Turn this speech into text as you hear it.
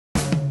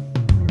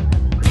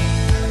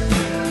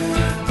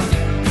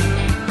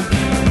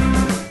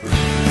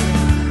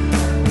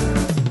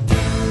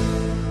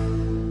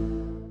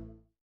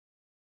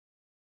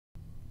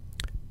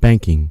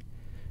Banking.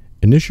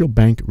 Initial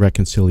bank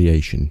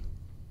reconciliation.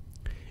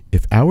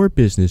 If our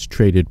business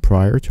traded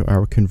prior to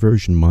our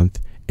conversion month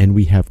and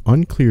we have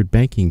uncleared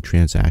banking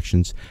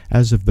transactions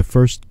as of the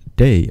first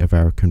day of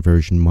our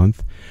conversion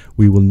month,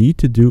 we will need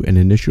to do an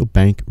initial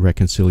bank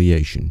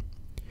reconciliation.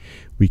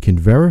 We can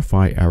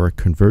verify our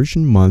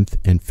conversion month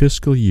and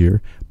fiscal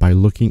year by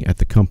looking at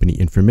the company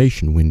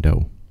information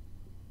window.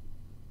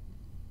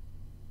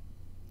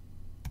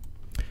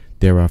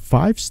 There are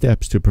 5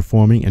 steps to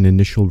performing an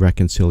initial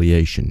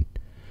reconciliation.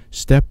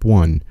 Step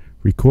 1.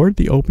 Record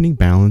the opening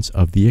balance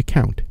of the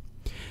account.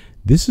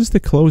 This is the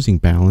closing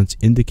balance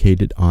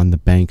indicated on the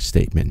bank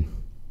statement.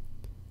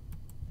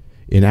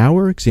 In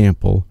our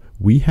example,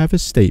 we have a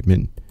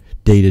statement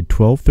dated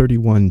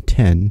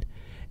 12/31/10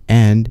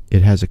 and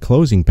it has a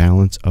closing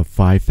balance of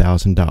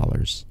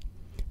 $5,000.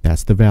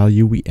 That's the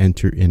value we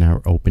enter in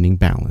our opening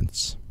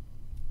balance.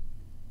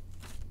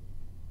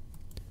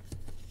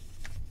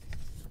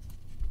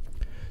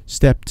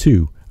 Step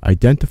 2.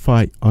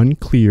 Identify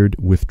uncleared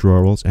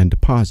withdrawals and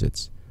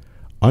deposits.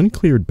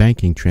 Uncleared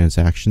banking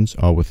transactions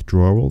are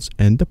withdrawals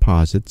and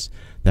deposits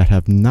that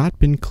have not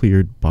been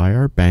cleared by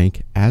our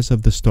bank as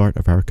of the start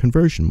of our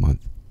conversion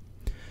month.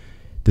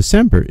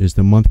 December is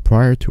the month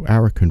prior to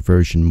our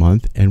conversion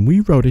month, and we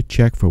wrote a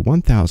check for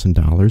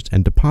 $1,000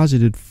 and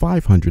deposited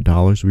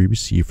 $500 we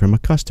received from a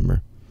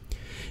customer.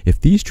 If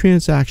these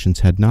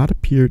transactions had not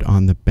appeared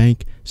on the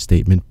bank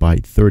statement by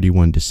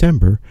 31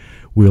 December,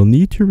 we'll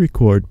need to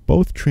record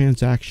both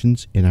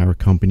transactions in our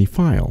company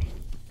file.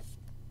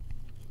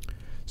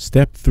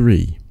 Step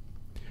 3.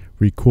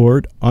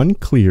 Record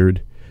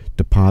uncleared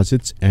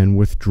deposits and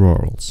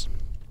withdrawals.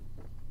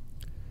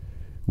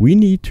 We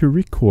need to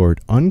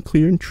record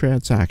uncleared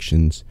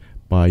transactions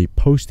by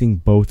posting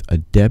both a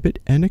debit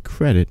and a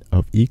credit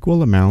of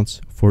equal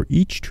amounts for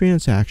each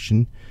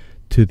transaction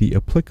to the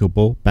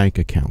applicable bank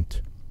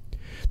account.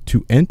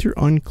 To enter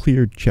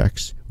uncleared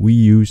checks, we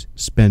use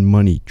spend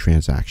money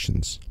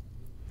transactions.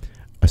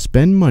 A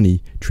spend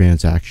money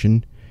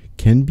transaction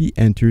can be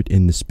entered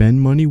in the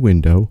spend money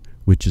window,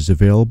 which is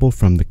available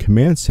from the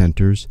Command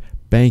Center's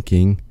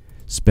Banking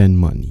Spend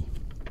Money.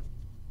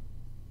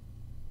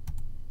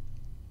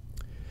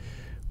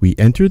 We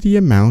enter the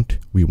amount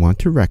we want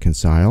to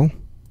reconcile,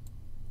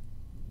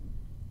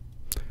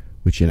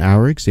 which in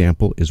our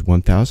example is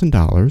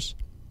 $1,000.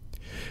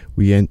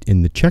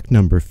 In the check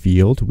number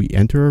field, we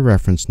enter a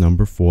reference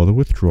number for the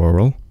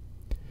withdrawal.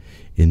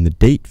 In the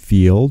date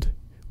field,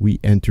 we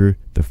enter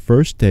the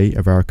first day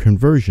of our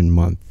conversion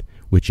month,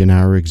 which in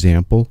our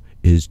example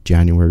is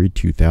January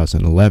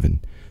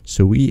 2011.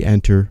 So we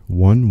enter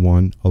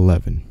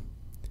 1/1/11.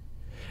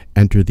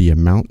 Enter the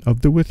amount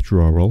of the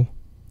withdrawal,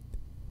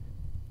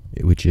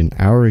 which in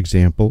our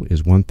example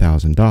is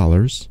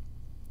 $1,000.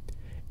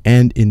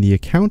 And in the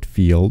account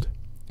field,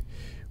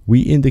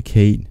 we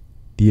indicate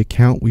the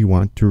account we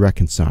want to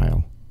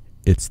reconcile.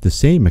 It's the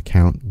same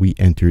account we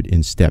entered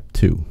in step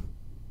 2.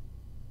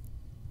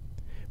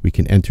 We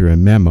can enter a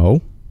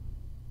memo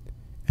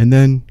and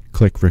then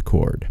click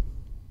record.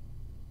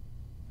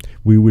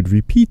 We would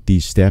repeat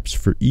these steps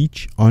for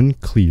each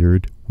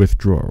uncleared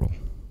withdrawal.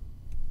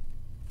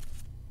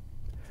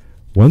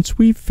 Once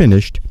we've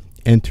finished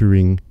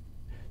entering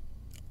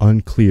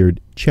uncleared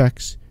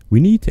checks,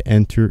 we need to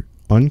enter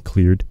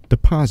uncleared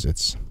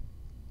deposits.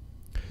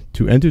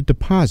 To enter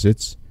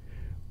deposits,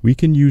 we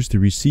can use the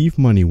Receive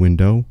Money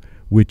window,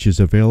 which is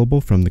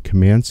available from the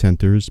Command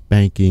Center's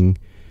Banking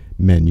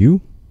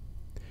menu.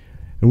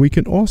 And we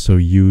can also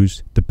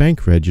use the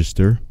bank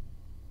register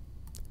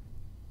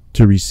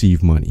to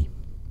receive money.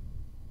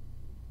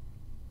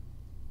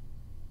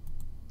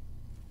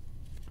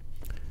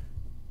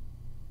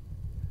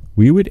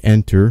 We would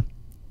enter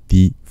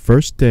the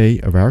first day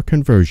of our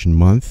conversion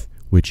month,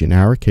 which in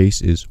our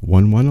case is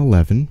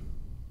 1/1/11.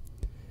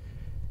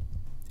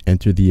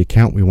 Enter the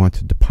account we want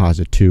to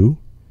deposit to,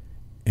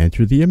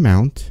 enter the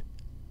amount,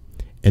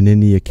 and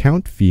in the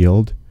account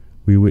field,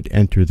 we would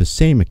enter the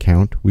same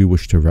account we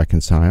wish to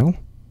reconcile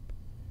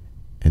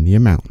and the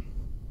amount.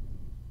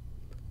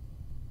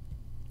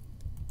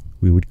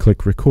 We would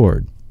click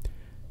record,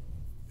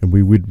 and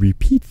we would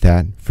repeat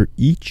that for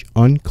each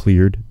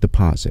uncleared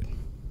deposit.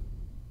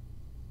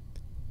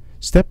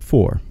 Step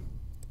 4.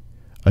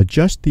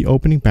 Adjust the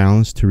opening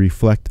balance to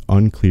reflect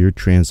uncleared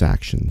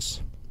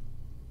transactions.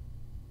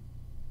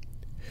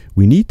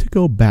 We need to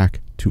go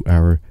back to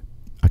our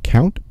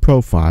account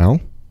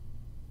profile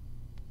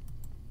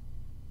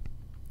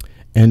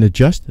and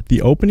adjust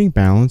the opening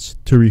balance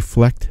to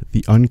reflect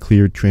the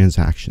uncleared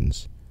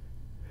transactions.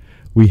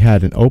 We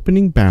had an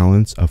opening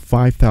balance of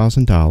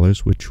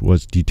 $5,000, which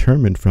was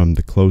determined from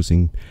the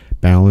closing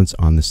balance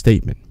on the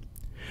statement.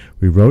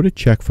 We wrote a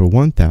check for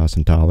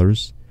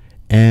 $1,000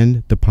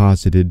 and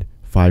deposited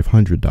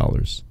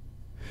 $500.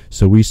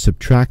 So we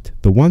subtract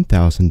the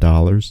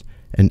 $1,000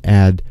 and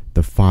add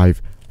the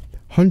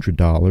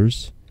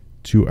 $500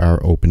 to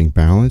our opening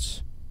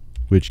balance,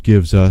 which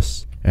gives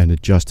us an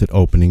adjusted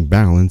opening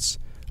balance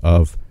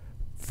of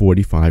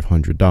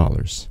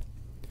 $4,500.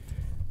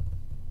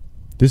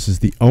 This is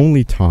the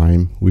only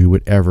time we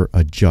would ever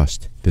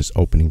adjust this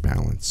opening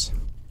balance.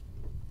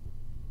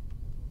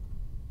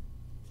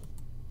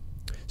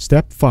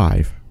 Step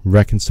 5.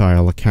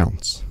 Reconcile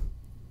accounts.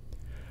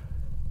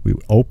 We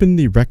open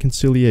the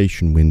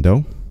reconciliation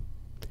window,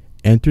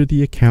 enter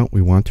the account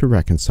we want to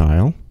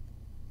reconcile.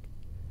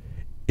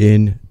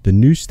 In the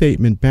New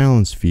Statement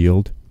Balance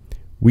field,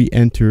 we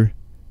enter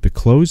the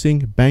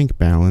closing bank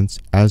balance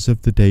as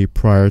of the day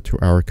prior to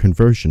our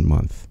conversion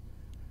month.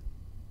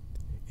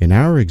 In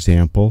our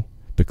example,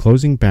 the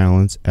closing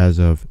balance as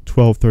of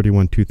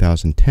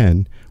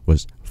 12/31/2010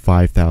 was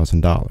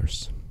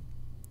 $5,000.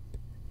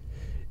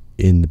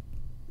 In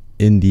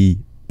the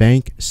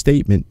bank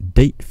statement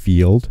date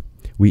field,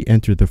 we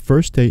enter the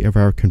first day of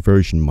our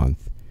conversion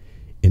month.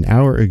 In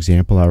our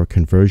example, our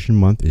conversion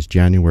month is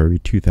January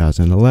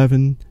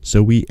 2011,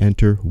 so we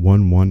enter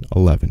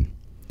 1/1/11.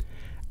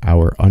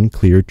 Our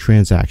uncleared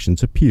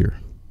transactions appear.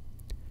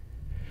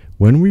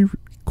 When we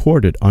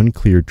recorded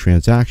uncleared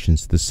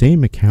transactions, the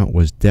same account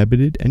was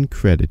debited and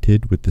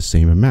credited with the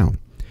same amount.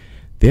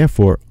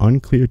 Therefore,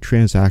 uncleared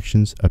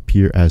transactions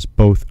appear as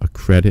both a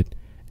credit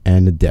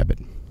and a debit.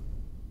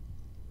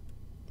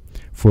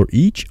 For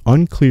each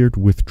uncleared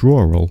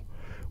withdrawal,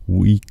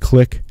 we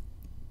click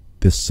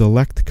the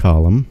Select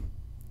column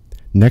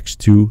next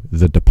to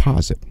the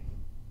deposit.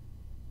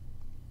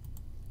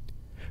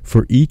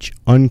 For each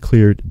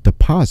uncleared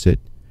deposit,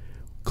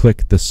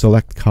 click the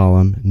Select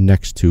column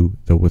next to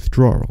the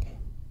withdrawal.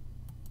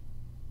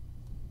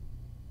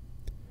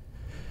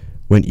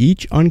 When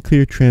each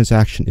uncleared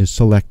transaction is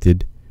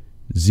selected,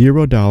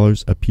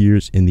 $0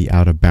 appears in the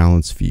Out of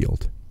Balance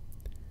field.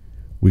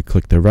 We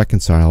click the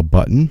Reconcile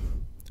button.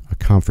 A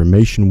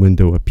confirmation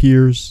window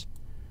appears.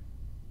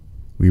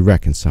 We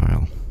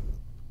reconcile.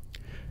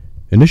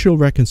 Initial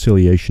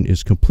reconciliation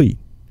is complete.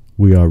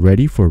 We are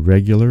ready for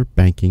regular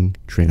banking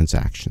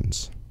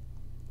transactions.